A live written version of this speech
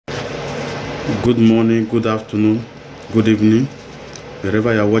Good morning, good afternoon, good evening,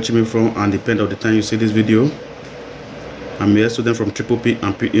 wherever you are watching me from, and depend on the time you see this video. I'm a student from Triple P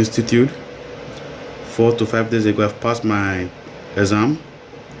and P Institute. 4 to 5 days ago, I've passed my exam,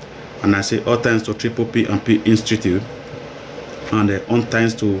 and I say all thanks to Triple P and P Institute, and all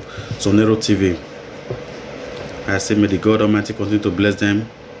thanks to Sonero TV. I say may the God Almighty continue to bless them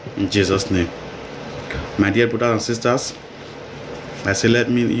in Jesus' name. My dear brothers and sisters, I say let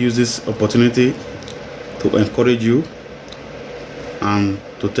me use this opportunity to encourage you and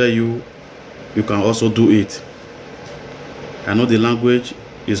to tell you you can also do it. I know the language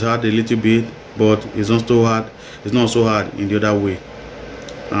is hard a little bit, but it's not so hard. It's not so hard in the other way.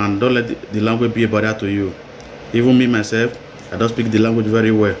 And don't let the language be a barrier to you. Even me myself, I don't speak the language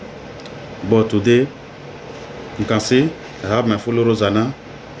very well. But today, you can see I have my follow rosa now.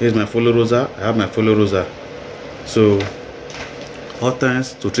 Here's my follow rosa. I have my follow rosa. So all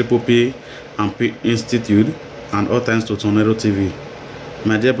thanks to Triple P and P Institute, and all thanks to Sonero TV.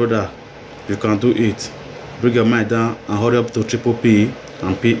 My dear brother, you can do it. Bring your mind down and hurry up to Triple P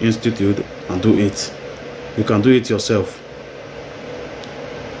and P Institute and do it. You can do it yourself.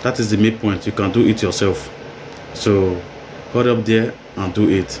 That is the main point. You can do it yourself. So hurry up there and do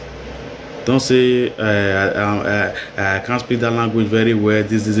it. Don't say I can't speak that language very well.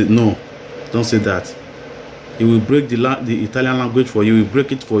 This is it. No, don't say that. He will break the Italian language for you. He will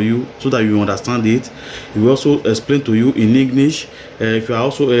break it for you so that you understand it. He will also explain to you in English. If you are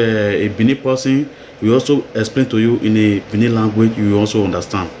also a Benin person, he will also explain to you in a Benin language you will also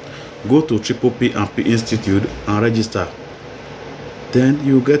understand. Go to Triple P and P Institute and register. Then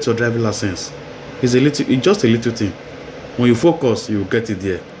you will get your driving license. It's just a little thing. When you focus, you will get it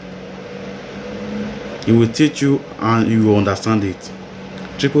there. He will teach you and you will understand it.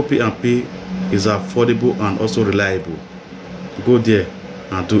 Triple P and P is affordable and also reliable. Go there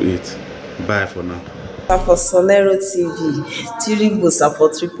and do it. Bye for now. For Sonero TV, Tiribusa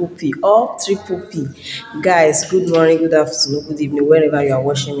for Triple P or Triple P. Guys, good morning, good afternoon, good evening, wherever you are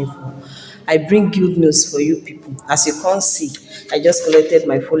watching me from. I bring good news for you people. As you can see, I just collected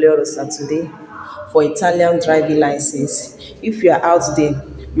my folio rosa today for Italian driving license. If you are out there,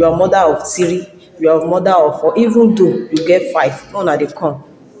 you are mother of 3, you are mother of 4, even though you get 5, none of they come.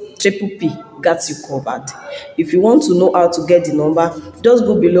 Triple P got you covered. If you want to know how to get the number, just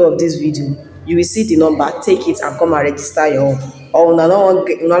go below of this video. You will see the number, take it and come and register your own. Or una don't want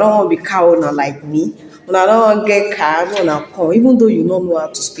to be cow like me. Una don't want to get car, una come. Even though you don't know how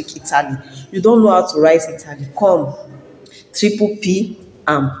to speak Italian, you don't know how to write Italian, come. Triple P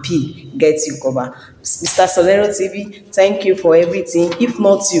and P gets you covered. Mr. Sonero TV, thank you for everything. If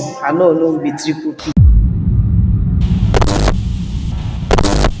not you, I know it will be Triple P.